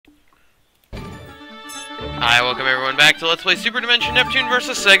Hi, welcome everyone back to Let's Play Superdimension Neptune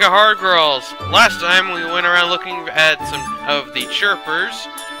vs. Sega Hard Girls. Last time we went around looking at some of the chirpers.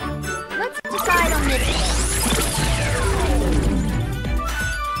 Let's decide on this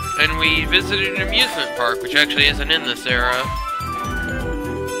one. And we visited an amusement park, which actually isn't in this era.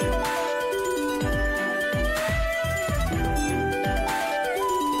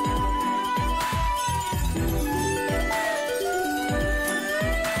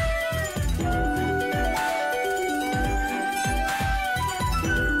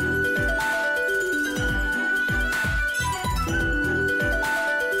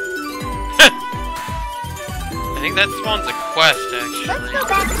 I think that spawns a quest, actually. Let's go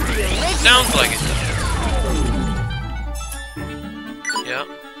back to the original. Sounds like it does. Yep.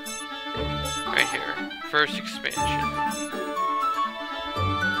 Right here. First expansion.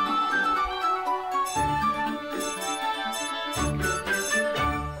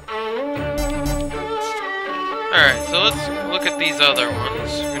 Alright, so let's look at these other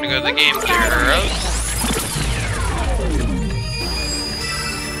ones. We're gonna go to the Game Gear era.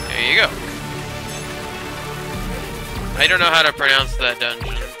 There you go. I don't know how to pronounce that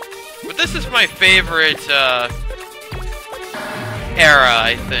dungeon. But this is my favorite, era,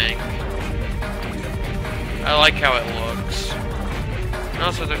 I think. I like how it looks. And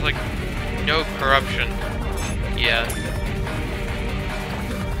also, there's, like, no corruption yet.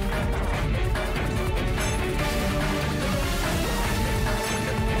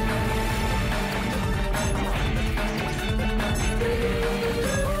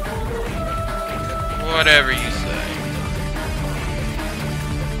 Whatever you say.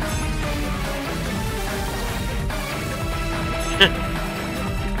 I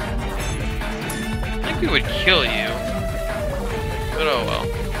think we would kill you. But oh well.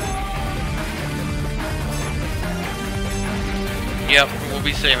 Yep, we'll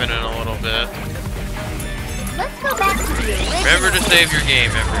be saving it in a little bit. Let's go back to the original. Remember to save your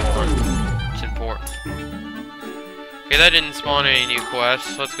game, everyone. It's important. Okay, that didn't spawn any new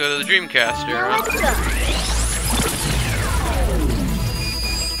quests. Let's go to the Dreamcast Now era. let's go.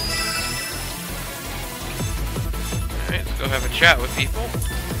 Alright, let's go have a chat with people.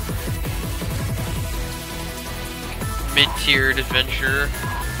 Mid-tiered adventure.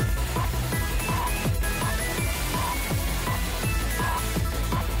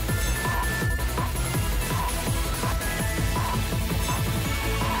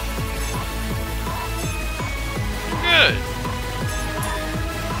 Good.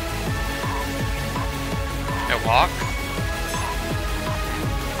 I walk.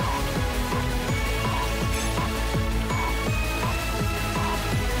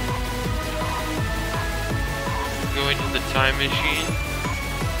 Go into the time machine.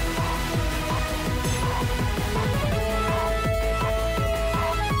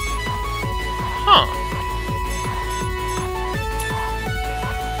 Huh.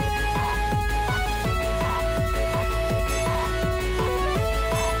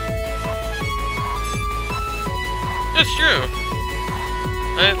 That's true.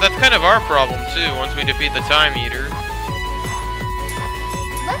 That's kind of our problem too, once we defeat the Time Eater.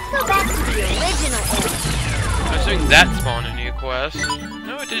 Let's go back to the original era. I'm assuming that spawned a new quest.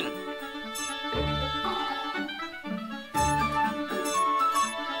 No, it didn't.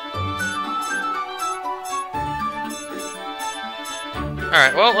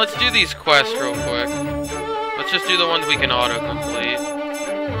 Alright, well, let's do these quests real quick. Let's just do the ones we can auto-complete.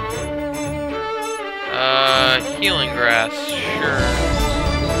 Healing grass, sure.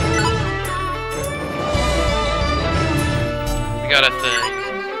 We got a thing.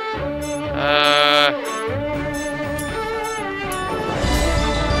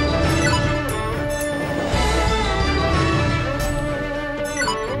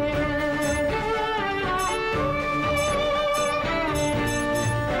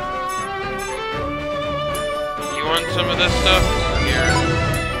 You want some of this stuff? Here.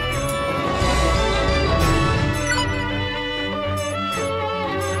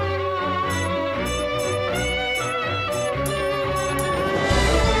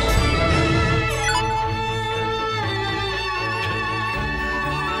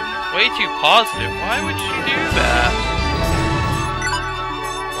 Way too positive. Why would you do that?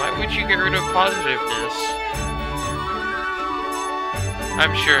 Why would you get rid of positiveness?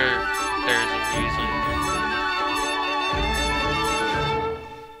 I'm sure there's a reason.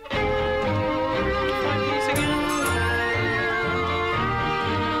 Find these again?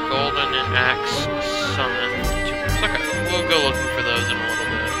 Golden and Axe Summon. Okay, we'll go looking for those in a little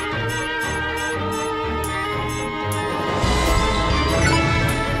bit.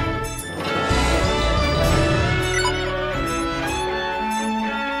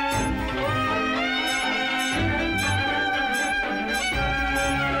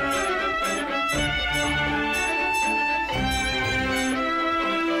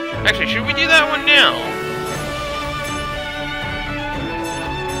 Actually, should we do that one now?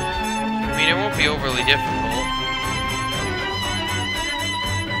 I mean, it won't be overly difficult.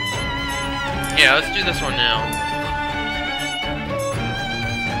 Yeah, let's do this one now.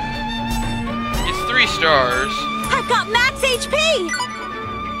 It's 3 stars. I've got max HP!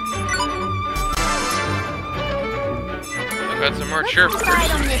 I've got some more Let's chirpers.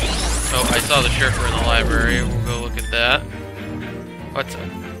 decide on this one. Oh, I saw the chirper in the library. We'll go look at that. What's up?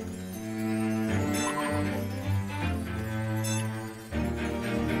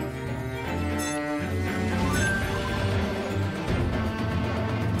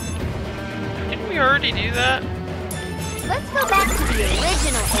 Didn't we already do that? Let's go back to the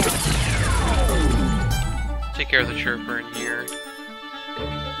original era. Take care of the chirper in here.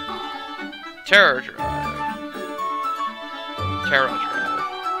 Terror Drive. Terror Drive.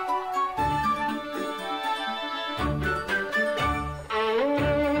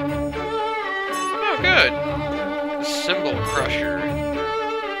 Oh, good. The Symbol Crusher.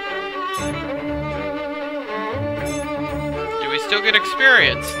 Do we still get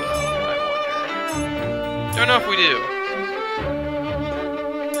experience, though? I wonder. Don't know if we do.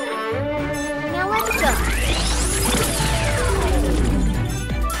 Now let's go.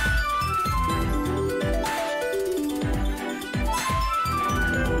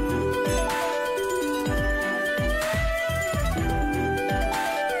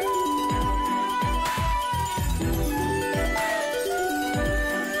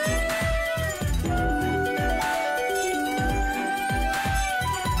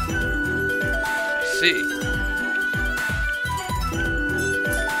 See.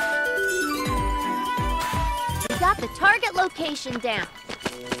 We got the target location down.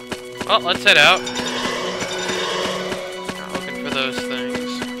 Well, let's head out. Not looking for those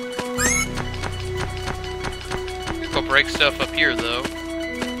things. Go break stuff up here, though.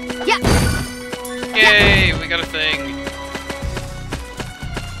 Yeah. Yay, we got a thing.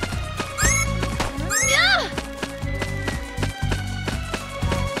 Yeah.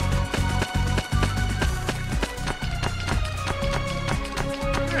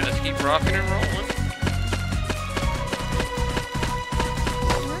 Alright, let's keep rocking and rolling.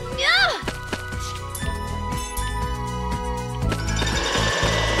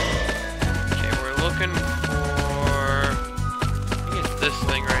 Okay, we're looking for... I think it's this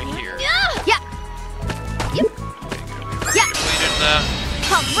thing right here. Yeah. Yep. Yeah. Completed that.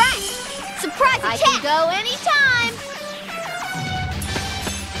 All right. Surprise attack. I can go anytime.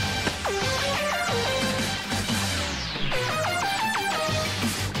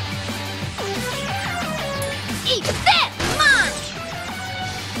 Eat this. Munch.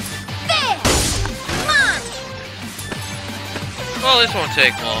 This. Munch. Well, this won't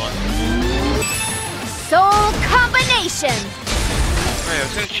take long. Soul combination. Alright, I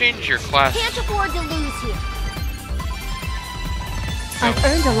was gonna change your class. Can't afford to lose here. I've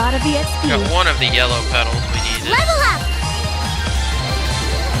earned a lot of EXP. Got one of the yellow petals we needed. Level up.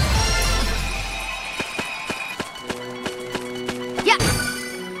 Yeah.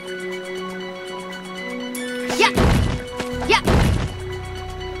 Yeah. Yeah.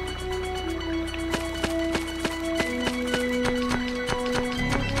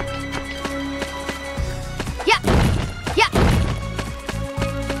 Yeah. Yeah.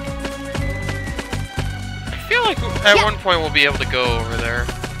 I feel like at one point we'll be able to go over there.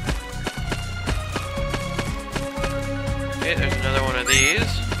 Okay, there's another one of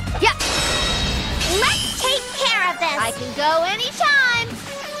these. Yeah. Let's take care of this. I can go anytime.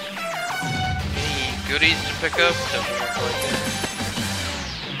 Any goodies to pick up? Doesn't look like it.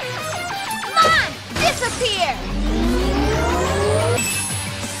 Come on, disappear.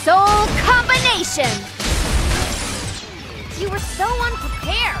 Soul combination. You were so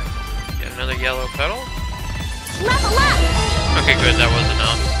unprepared. Get another yellow petal. Level up. Okay, good, that was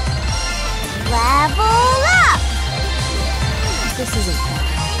enough. Level up. This isn't fair.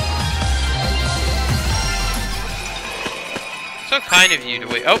 So kind of you to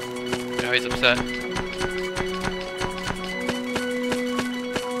wait. Oh, now he's upset.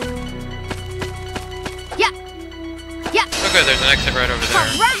 Yeah. Yeah. Oh good, there's an exit right over All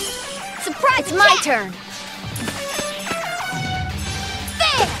there. right. Surprise. It's my turn.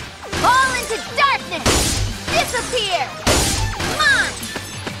 There. Fall into darkness. Disappear. Come on.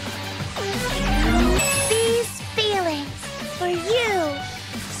 These feelings for you.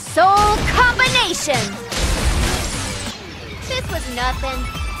 Soul combination. This was nothing.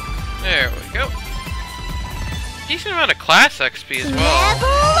 There we go. Decent amount of class XP as well. Level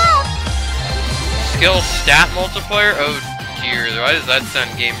up. Skill stat multiplier? Oh dear, why does that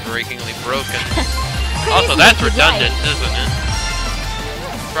sound game-breakingly broken? Also, that's redundant, isn't it?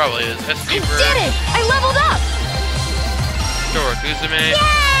 Probably is. SP I for did it! I leveled up! Kuzume.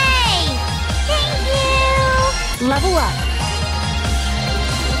 Yay! Thank you! Level up.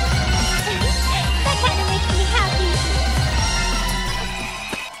 That kind of makes me happy.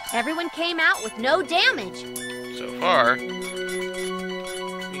 Everyone came out with no damage. So far. We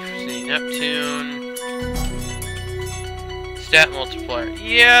see Neptune. Stat multiplier.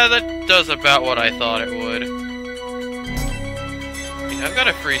 Yeah, that does about what I thought it would. I mean, I've got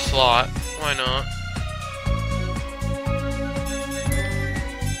a free slot. Why not?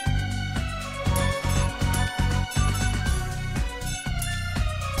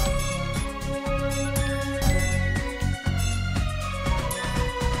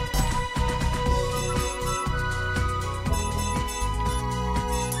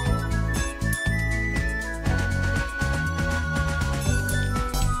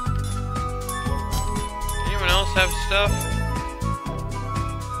 Have stuff?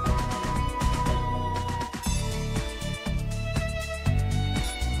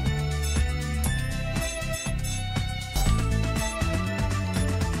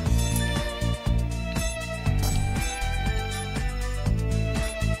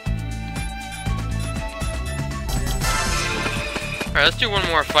 Alright, let's do one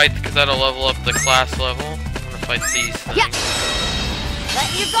more fight because that'll level up the class level. I'm gonna fight these things. Yeah.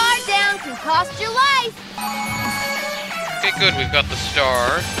 Letting your guard down can cost your life. Okay, good, we've got the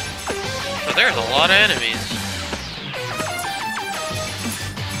star. So there's a lot of enemies.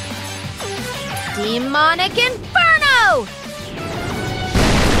 Demonic Inferno!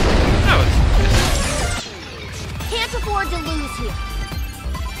 Oh, Can't afford to lose here.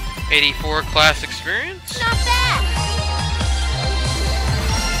 it's 84 class experience? Not bad.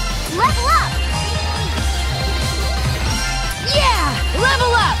 Level up! Yeah!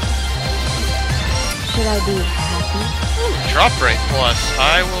 Level up! Should I be happy? Ooh, drop rate plus.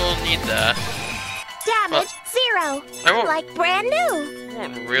 I will need that. Damage, 0. I won't, Like brand new. I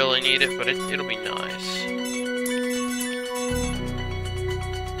won't really need it, but it'll be nice.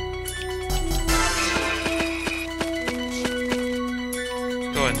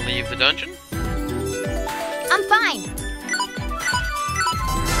 Let's go ahead and leave the dungeon. I'm fine.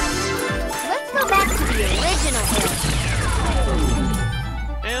 Let's go back to the original hill.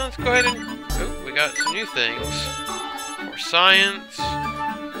 And let's go ahead and... Oh, we got some new things. More science. Let's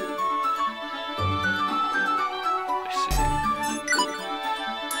see.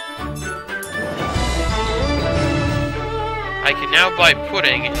 I can now buy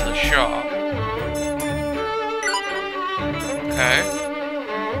pudding in the shop. Okay.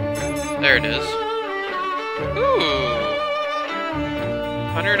 There it is. Ooh!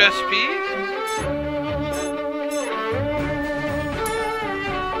 100 SP?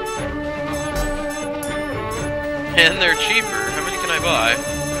 And they're cheaper. How many can I buy?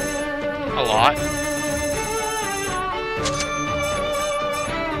 A lot.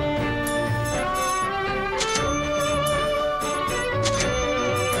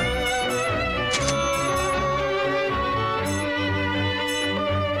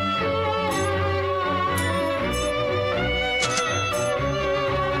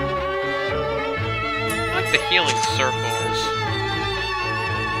 I like the healing circles.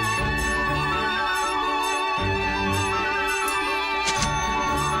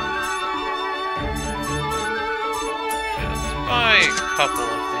 Buy a couple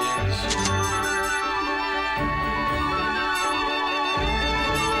of these.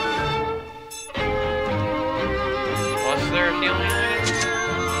 Was there a healing item?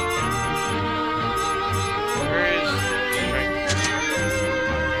 Where is strength?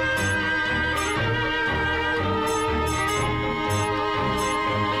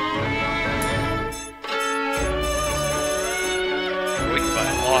 We can buy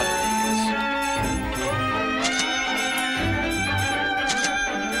a lot of these.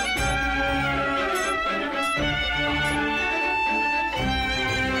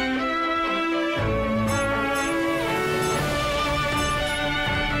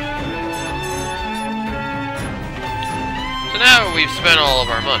 Now we've spent all of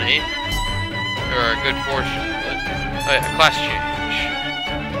our money, or a good portion of it. Oh yeah, class change.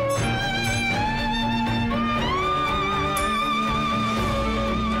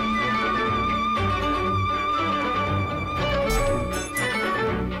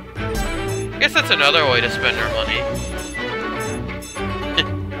 I guess that's another way to spend our money.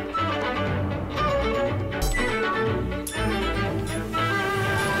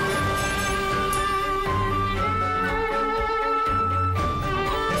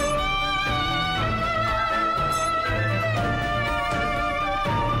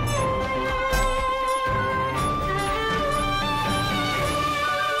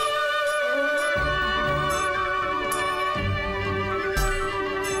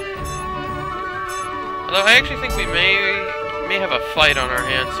 Although I actually think we may have a fight on our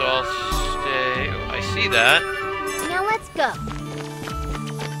hands, so I'll stay. Oh, I see that. Now let's go.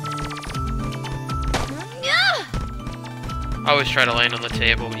 I always try to land on the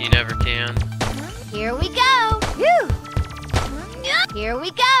table, but you never can. Here we go. Whew. Here we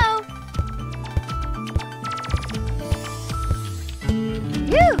go.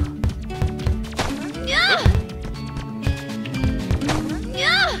 Whew.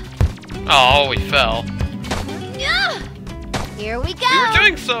 Oh, we fell. Here we go. We were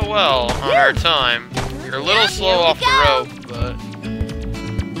doing so well on our time. You're a little slow off the rope, but...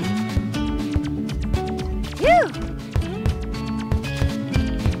 Phew.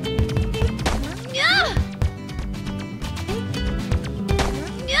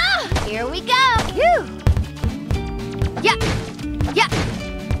 Here we go. Phew. Yeah. Yeah.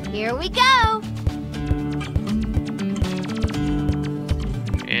 Here we go.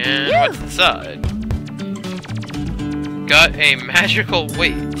 And what's inside? Got a magical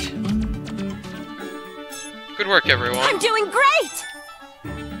weight. Good work, everyone. I'm doing great.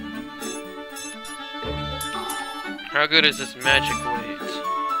 How good is this magic weight?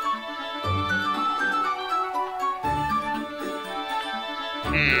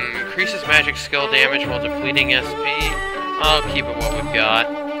 Increases magic skill damage while depleting SP. I'll keep it what we've got.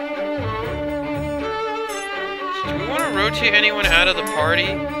 So do we want to rotate anyone out of the party?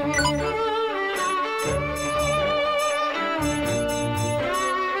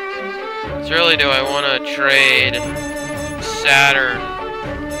 So really, do I want to trade Saturn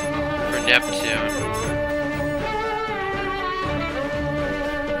for Neptune?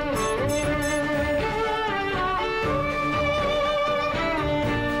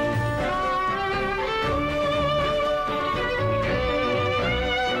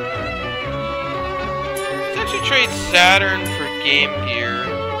 Trade Saturn for Game Gear.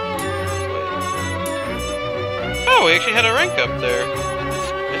 Oh, we actually had a rank up there.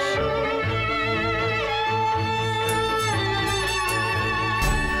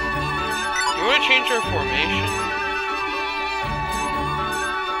 You want to change our formation?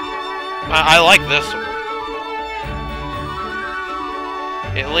 I like this one.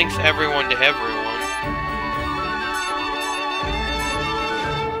 It links everyone to everyone.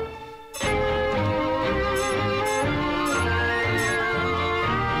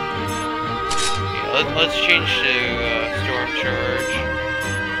 Let's change to Storm Charge.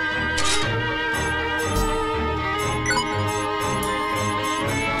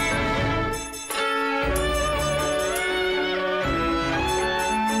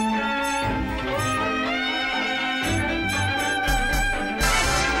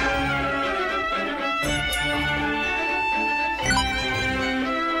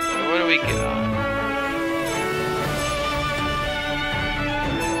 So what do we got?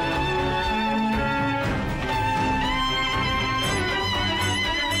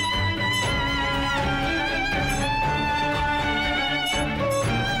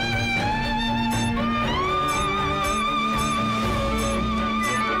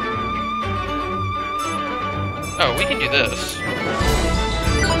 Oh, we can do this.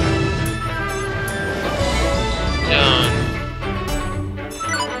 Done.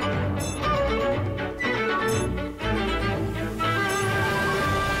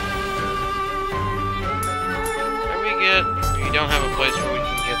 Can we get... We don't have a place where we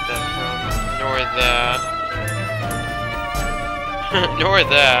can get that from. Nor that. Nor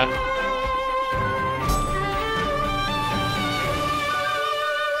that.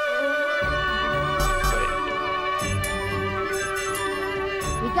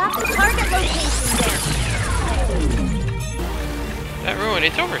 Got the target location down. That ruin,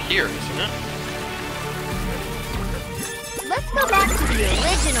 it's over here, isn't it? Let's go back to the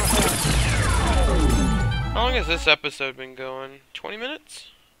original Earth. How long has this episode been going? 20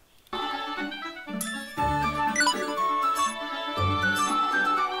 minutes?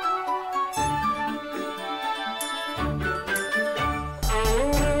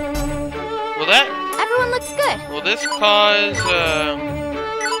 Will that... Everyone looks good. Will this cause,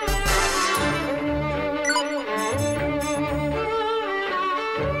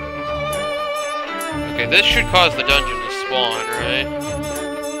 Okay, this should cause the dungeon to spawn, right?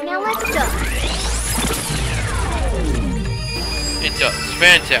 Now let's go. It does.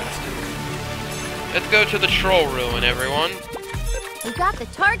 Fantastic. Let's go to the troll ruin, everyone. We got the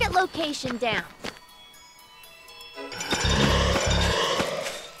target location down.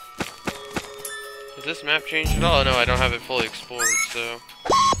 Has this map changed at all? Oh, no, I don't have it fully explored, so...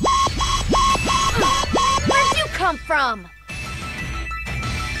 Where'd you come from?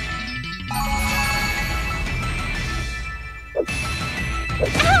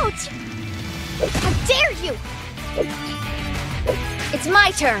 Ouch! How dare you! It's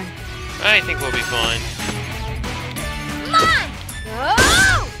my turn. I think we'll be fine. Come on! Go!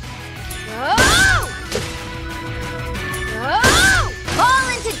 Go! Go! Fall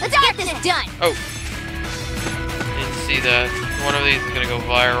into the darkness! Let's get this done! Oh. Didn't see that. One of these is gonna go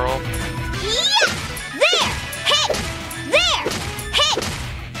viral. Yeah! There! Hit! There! Hit!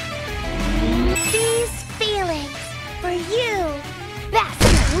 These feelings for you.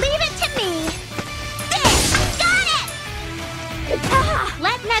 Bastard! Leave it to me. There! Got it! Ah,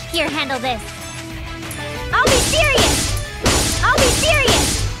 let Neptune handle this. I'll be serious! I'll be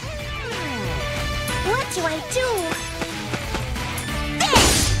serious! What do I do? There!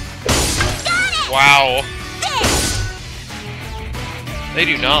 Got it! Wow. There! They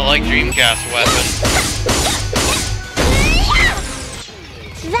do not like Dreamcast weapon.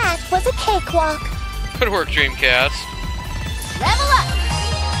 That was a cakewalk. Good work, Dreamcast. Level up!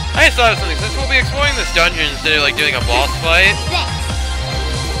 I just thought of something. Since we'll be exploring this dungeon instead of like doing a boss fight, Thanks!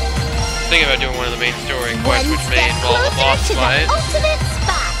 thinking about doing one of the main story quests, One which may step involve a boss closer to fight. the ultimate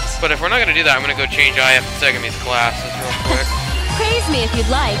spot. But if we're not gonna do that, I'm gonna go change IF and Segami's classes real quick. Praise me if you'd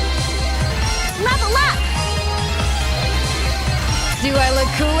like. Level up! Do I look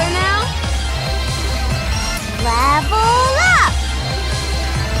cooler now? Level up.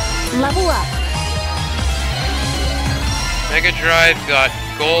 Level up. Mega Drive got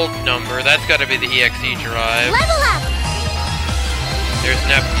gold number. That's got to be the EXE drive. Level up. There's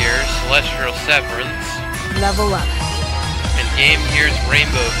Nepgear, Celestial Severance, Level up. and Game Gear's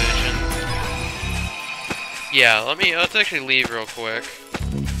Rainbow Vision. Yeah, let's actually leave real quick.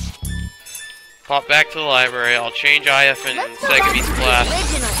 Pop back to the library. I'll change IF and Let's go back Segami's to the class.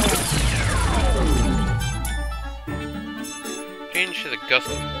 original. Change to the Gust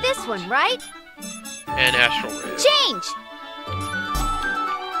This one, right? and Astral Ray. Change!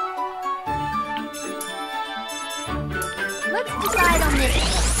 Let's decide on this.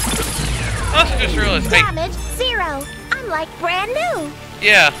 I also just realized, Damage 0. I'm like brand new.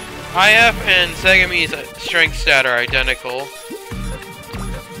 yeah, IF and Segami's strength stat are identical.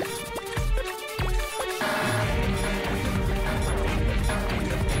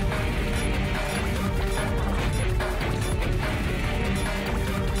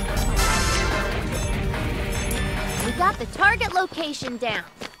 We got the target location down.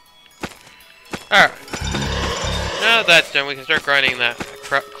 Alright. Now that that's done, we can start grinding that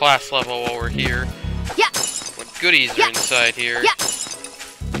class level while we're here. Yeah! What goodies are inside here? Yeah!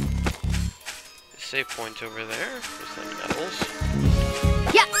 Save point over there. There's some medals.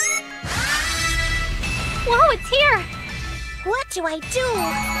 Yeah! Whoa, it's here! What do I do?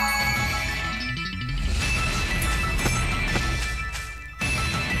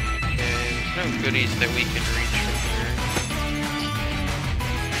 Okay, there's no goodies that we can reach from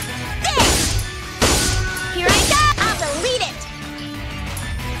Here I go! I'll delete it!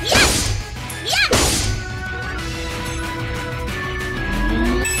 Yes! Yes!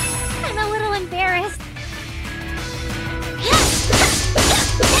 I'm a little embarrassed.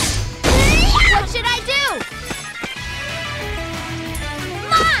 What should I do?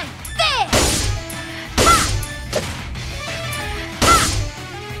 Come on! This! Ha! Ha!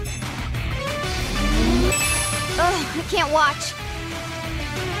 Ugh, I can't watch.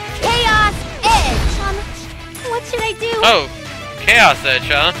 Chaos Edge! What should I do? Oh, Chaos Edge,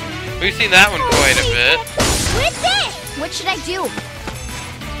 huh? We've seen that one quite a bit. With this! What should I do?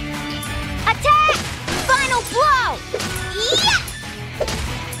 Attack! Final blow! Yeah!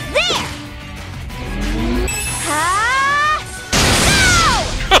 There! Ha!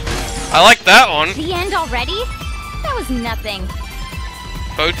 I like that one. No! The end already? That was nothing.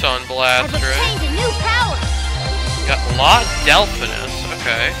 Photon Blast, I've right? obtained a new power! Got Lot Delphinus.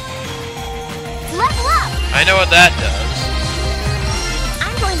 Okay. Level up! I know what that does.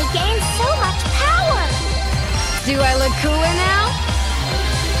 I'm going to gain so much power! Do I look cooler now?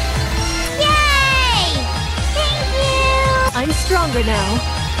 Yay! Thank you! I'm stronger now.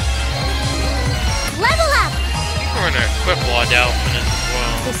 Level up! I think we're gonna equip Lot Delphinus as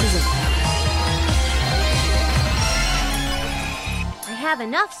well. This isn't I have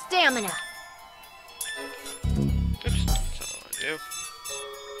enough stamina. Oops, that's not what I do.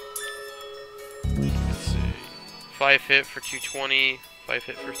 Let's see. 5 hit for 220, 5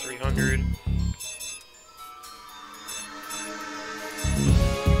 hit for 300.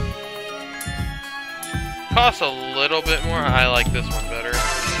 Costs a little bit more. I like this one better.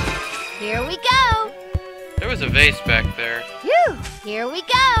 Here we go! There was a vase back there, Phew! Here we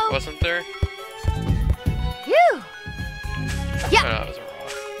go! wasn't there? Phew! Oh, Yeah! that was a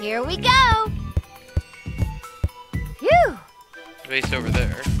rock. Here we go! Phew! Vase over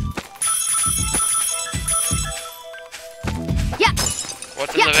there.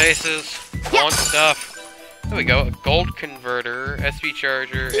 What's in the vases? I want stuff. There we go. A gold converter, SP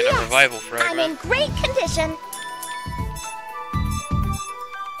charger, and a revival fragment. I'm in great condition.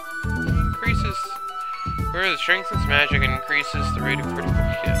 Increases where the strengthens magic and increases the rate of critical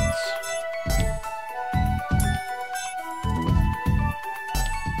hits.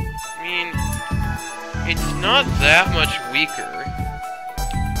 I mean, it's not that much weaker.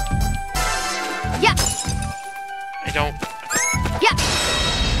 Yeah. I don't. Yeah.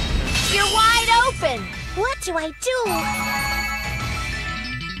 You're wide open. What do I do?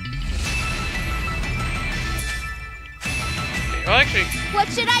 Okay, well, actually, What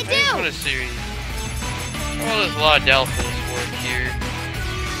should I I just want do? to see. Well, there's a lot of doubtful work here.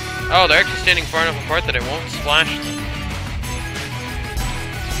 Oh, they're actually standing far enough apart that it won't splash them.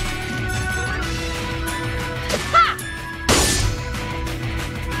 Ha!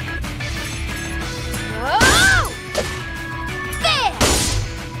 Oh! There!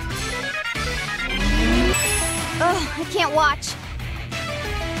 Oh, I can't watch.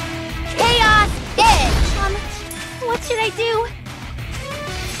 Chaos Edge! What should I do?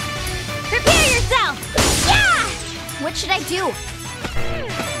 Prepare yourself! Yeah! What should I do?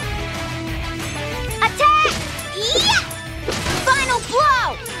 Attack! Yeah! Final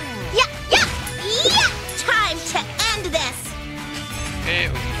blow! Yeah! Yeah! Yeah! Time to end this. Okay,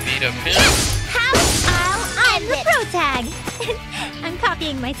 we can beat up him. How I'll I'm end the it. pro tag. I'm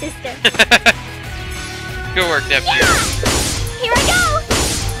copying my sister. Good work, Neptune. Here I go!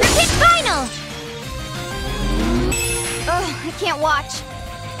 Repeat final! Oh, I can't watch.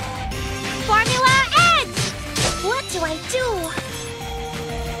 Formula Edge! What do I do?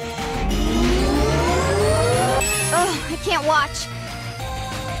 Oh, I can't watch.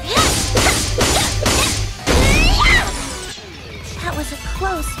 That was a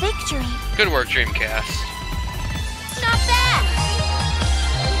close victory. Good work, Dreamcast. Not bad!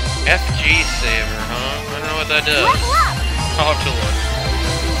 FG Saber, huh? I don't know what that does. Level up! I'll have to look.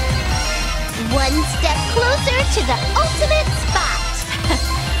 One step closer to the ultimate spot.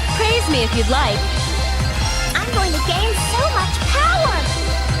 Praise me if you'd like. I'm going to gain so much power.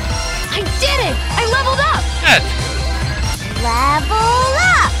 I did it! I leveled up! That's good. Level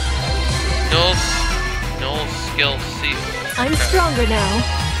up. Null skill seal. I'm Okay. stronger now.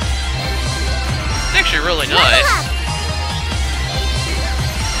 It's actually really Level nice. up.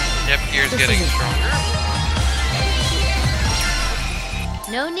 Nepgear's getting stronger.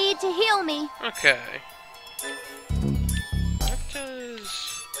 No need to heal me. Okay. What does...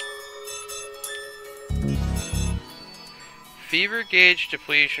 Fever gauge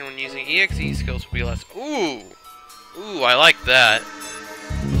depletion when using EXE skills will be less. Ooh! Ooh, I like that.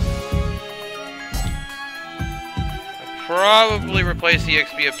 I'll probably replace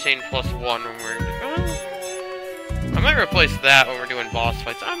EXP obtained +1 when we're... I might replace that when we're doing boss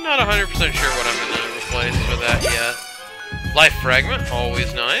fights. I'm not 100% sure what I'm going to replace for that yet. Life Fragment,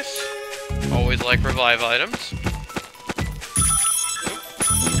 always nice. Always like revive items.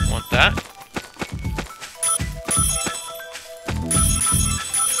 Oop, want that.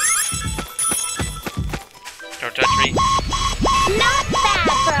 Don't touch me. Not bad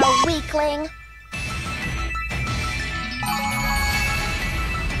for a weakling.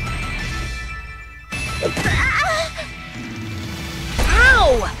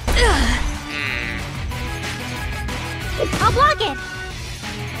 Ow! Hmm. I'll block it.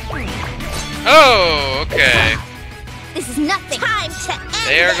 Oh, okay. This is nothing. Time to end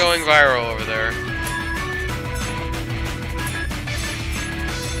They are this. going viral over there.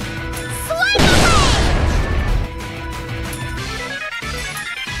 Swipe away.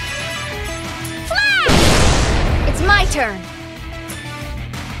 Flash. It's my turn.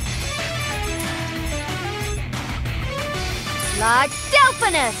 La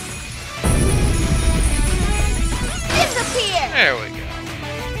Delphinus! Disappear! There we go.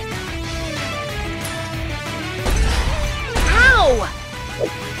 Ow!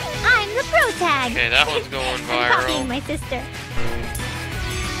 I'm the pro tag. Okay, that one's going I'm copying viral. my sister.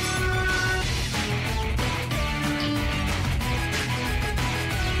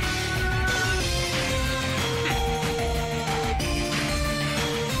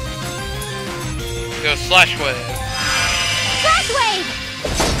 Go Slash Wave. Flash wave!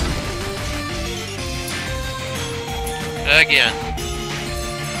 Again.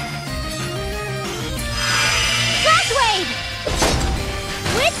 Flash wave!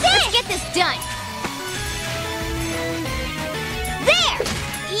 With it! Let's get this done. There!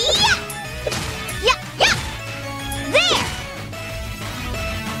 Yeah. Yeah. Yeah. There!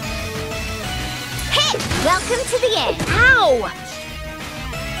 Hey, welcome to the end. Ow!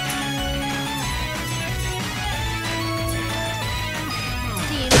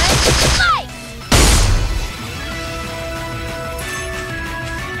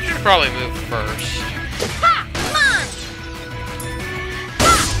 should probably move first. Ha! Come on!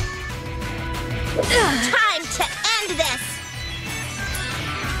 Ha! Time to end this!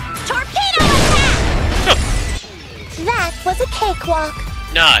 Torpedo attack! That was a cakewalk.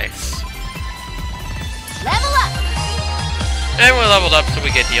 Nice. Level up! And we're leveled up, so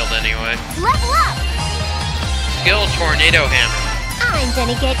we get healed anyway. Level up! Skill Tornado Hammer. I'm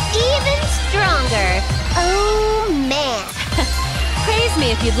gonna get even stronger. Oh, man. Praise me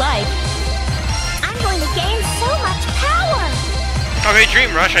if you'd like. I'm going to gain so much power. Okay,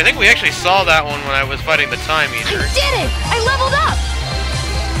 Dream Rush. I think we actually saw that one when I was fighting the Time I Eater. did it! I leveled up!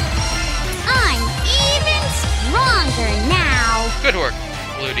 I'm even stronger now. Good work,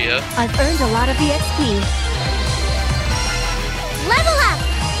 Ludia. I've earned a lot of EXP. Level up!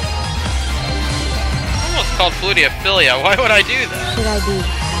 Almost called Fludia-philia. Why would I do that? Should I be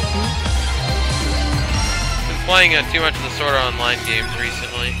happy? Been playing too much of the Sword Art Online games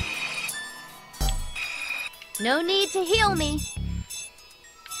recently. No need to heal me.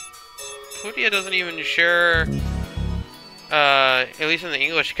 Fludia doesn't even share, at least in the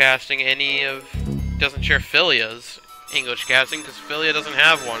English casting, doesn't share Philia's English casting, because Philia doesn't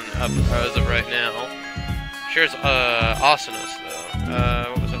have one up as of right now. Shares, Asanas,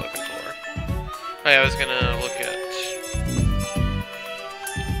 though. What was I looking for? Oh yeah, I was gonna look at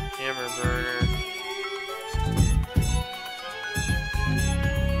Hammer Burner.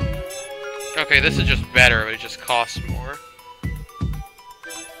 Okay, this is just better, but it just costs more.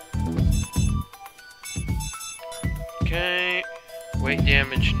 Okay. Weight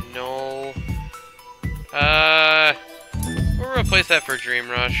damage, null. We'll replace that for Dream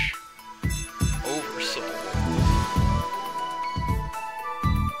Rush. Oversoul.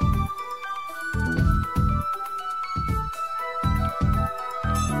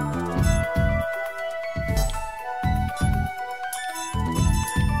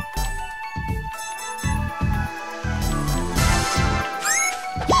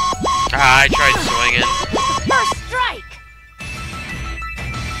 I tried swinging. First strike!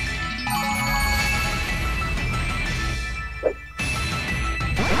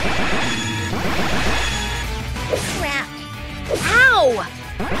 Crap. Ow!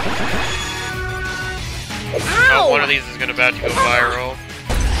 Ow! Oh, one of these is about to go viral.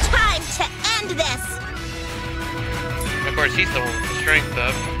 Time to end this! Of course, he's the one with the strength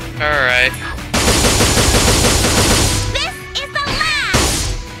up. Alright. This is the last!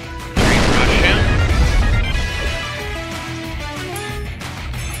 Dream Rush him.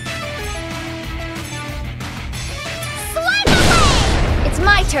 Swipe away! It's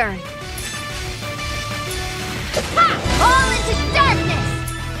my turn. Ha! All into darkness!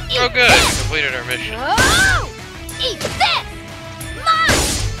 Oh good, we completed our mission. Oh! Eat this! Mine!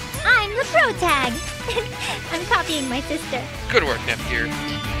 I'm the pro tag. I'm copying my sister. Good work, Neptune.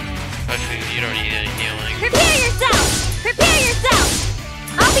 Actually, you don't need any healing. Prepare yourself! Prepare yourself!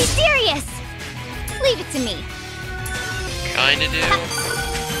 I'll be serious! Leave it to me. Kinda do. Have to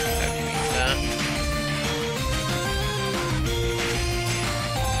use that.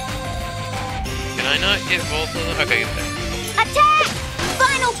 Can I not get both of them? Okay, get there. Attack!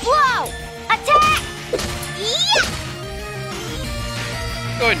 Final blow! Attack! Yeah!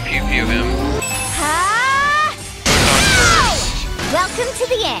 Go ahead and pew-pew him. Ha! On first. Welcome to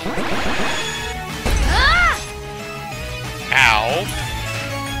the end. Ah! Ow.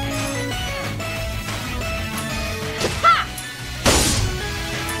 Ha!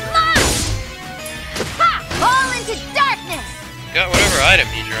 Mine! Ha! All into darkness! Got whatever item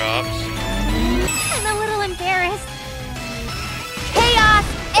he drops. I'm a little embarrassed. Chaos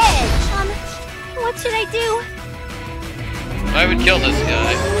Edge! What should I do? I would kill this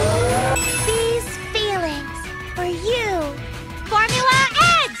guy. These feelings for you. Formula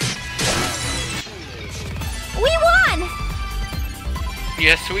Edge! We won!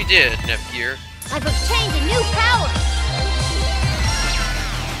 Yes, we did, Nepgear. I've obtained a new power.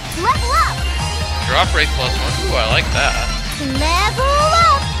 Level up! Drop rate +1. Ooh, I like that. Level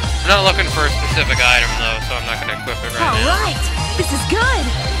up! I'm not looking for a specific item, though, so I'm not going to equip it right now. Alright! This is good!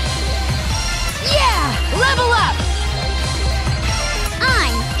 Yeah! Level up!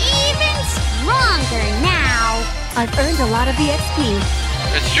 I'm even stronger now. I've earned a lot of EXP.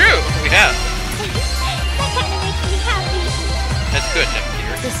 It's true, we have. That kind of makes me happy. That's good,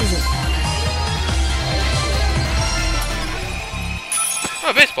 Nepgear. This isn't bad.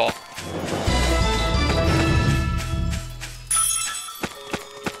 Oh, baseball.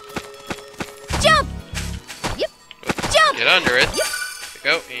 Jump! Yep. Jump! Get under it. Yep.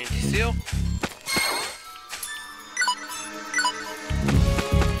 There we go, anti-seal.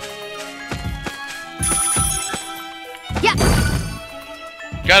 Yeah.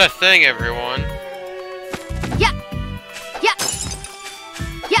 got a thing, everyone. Yeah. Yeah.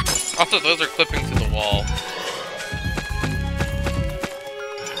 Yeah. Also, those are clipping to the wall.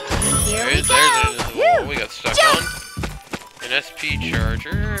 Here There's we go. the wall we got stuck on. An SP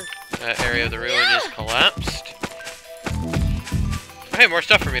charger. That area of the ruin is collapsed. Oh, hey, more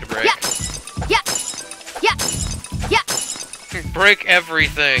stuff for me to break. Yeah. Yeah. Yeah. Yeah. Break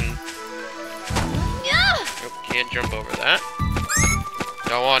everything. Yeah. Nope, can't jump over that.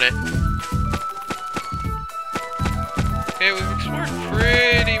 Don't want it. Okay, we've explored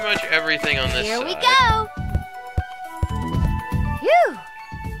pretty much everything on this Here side. we go. Phew.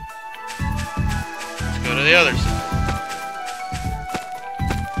 Let's go to the other side.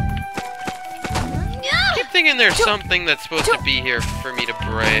 I keep thinking there's something that's supposed to be here for me to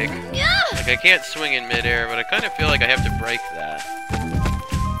break. Like, I can't swing in midair, but I kind of feel like I have to break that.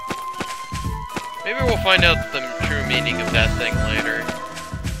 Maybe we'll find out the true meaning of that thing later.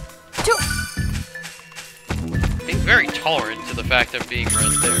 Being very tolerant to the fact I'm being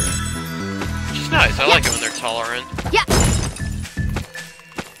right there. Which is nice, I like it when they're tolerant. Yeah.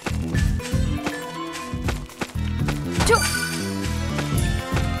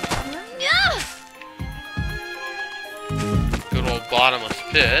 Good old bottomless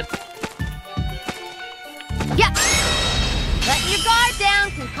pit. Yeah. Letting your guard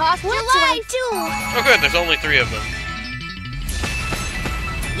down can cost your life. What do I do? Oh good, there's only 3 of them.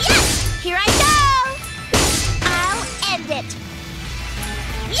 Yes! Here I go! I'll end it.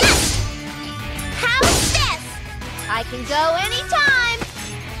 Yes! How's this? I can go anytime.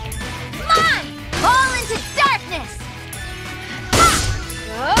 Come on! Fall into darkness!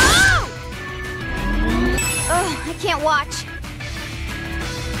 Ha! Oh, I can't watch.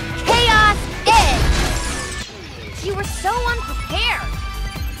 Chaos Edge! You were so unprepared.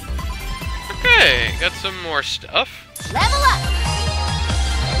 Okay, got some more stuff. Level up!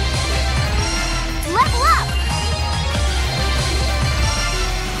 Level up!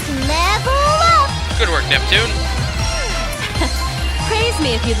 Level up! Good work, Neptune. Praise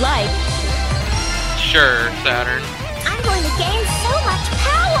me if you'd like. Sure, Saturn. I'm going to gain so much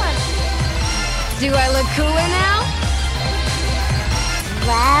power! Do I look cooler now?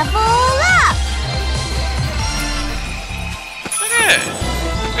 Level up! Okay.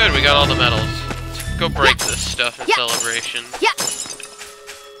 Good, we got all the medals. Let's go break this stuff in celebration. Yeah!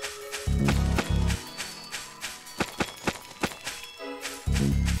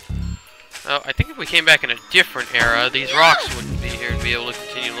 Oh, I think if we came back in a different era, these rocks wouldn't be here and be able to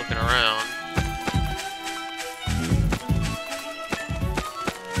continue looking around.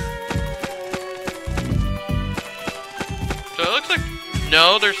 So it looks like...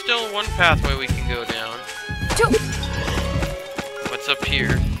 No, there's still one pathway we can go down. What's up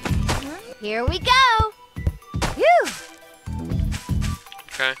here? Here we go! Phew!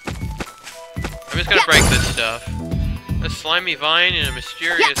 Okay. I'm just gonna break this stuff. A slimy vine and a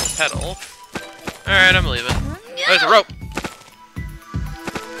mysterious petal. Alright, I'm leaving. Oh, there's a rope!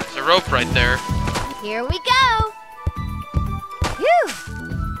 There's a rope right there. Here we go! Phew!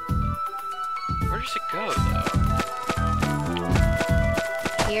 Where does it go, though?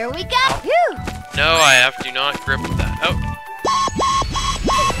 Here we go! Phew! No, I have to not grip that. Oh,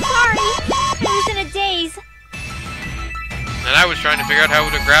 Sorry! I was in a daze. and I was trying to figure out how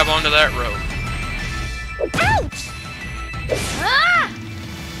to grab onto that rope. Ouch! Ah!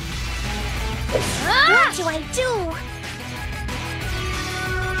 Ah! What do I do?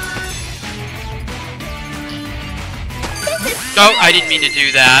 This is Oh, I didn't mean to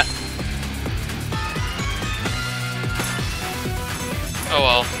do that. Oh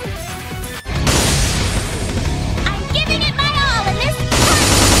well. I'm giving it my all in this.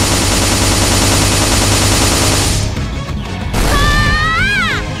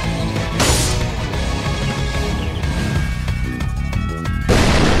 Ah!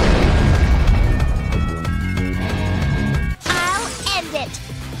 I'll end it.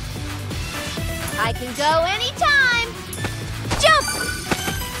 I can go anytime. Jump!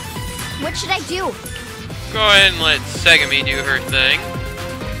 What should I do? Go ahead and let Segami do her thing.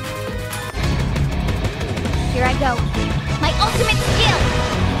 Here I go. My ultimate skill.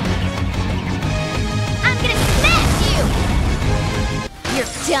 I'm gonna smash you.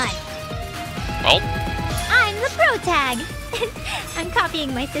 You're done. Well, I'm the pro tag. I'm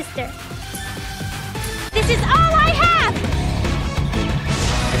copying my sister. This is all I have!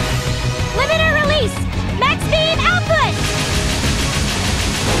 Limiter release! Max beam output!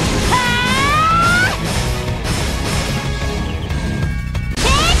 Ah!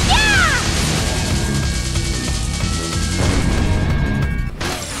 Hey-ya!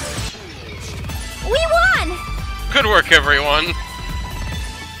 We won! good work, everyone.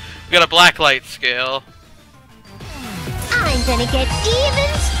 We got a black light scale. I'm gonna get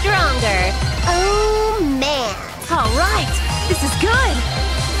even stronger. Oh man. Alright, this is good.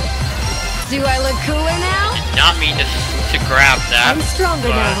 Do I look cooler now? Did not mean to grab that. I'm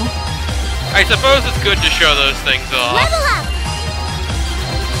stronger but now. I suppose it's good to show those things off. Level up.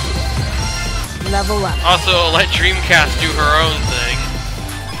 Level up. Also, let Dreamcast do her own thing.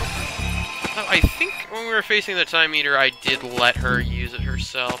 Oh, I think when we were facing the time meter, I did let her use it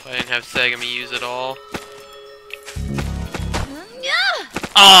herself. I didn't have Sega use it all.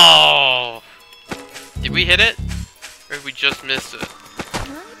 Oh! Did we hit it? Or did we just miss it?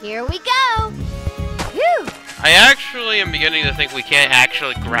 Here we go. Phew. I actually am beginning to think we can't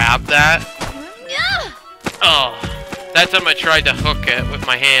actually grab that. Oh. That time I tried to hook it with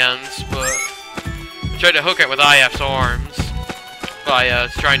my hands, but... I tried to hook it with IF's arms. By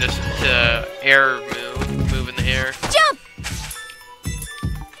trying to move in the air. Jump!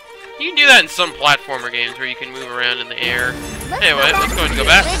 You can do that in some platformer games where you can move around in the air. Let's Anyway, let's go and go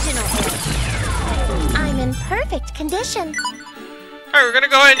back. Original. I'm in perfect condition. Alright, we're gonna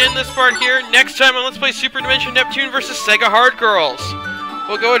go ahead and end this part here. Next time on Let's Play Superdimension Neptune vs. Sega Hard Girls.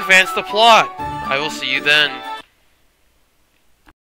 We'll go advance the plot. I will see you then.